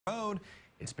Road.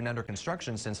 It's been under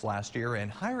construction since last year,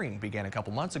 and hiring began a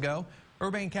couple months ago.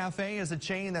 Urbane Cafe is a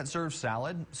chain that serves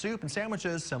salad, soup, and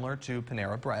sandwiches similar to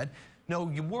Panera Bread. No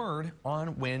word on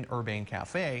when Urbane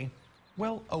Cafe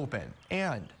will open.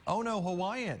 And Oh No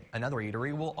Hawaiian, another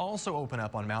eatery, will also open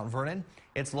up on Mount Vernon.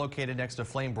 It's located next to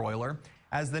Flame Broiler.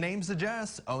 As the name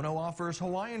suggests, Oh No offers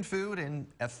Hawaiian food in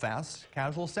a fast,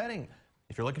 casual setting.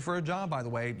 If you're looking for a job, by the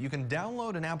way, you can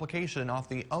download an application off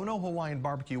the Oh No Hawaiian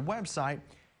Barbecue website,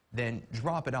 then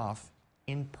drop it off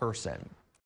in person.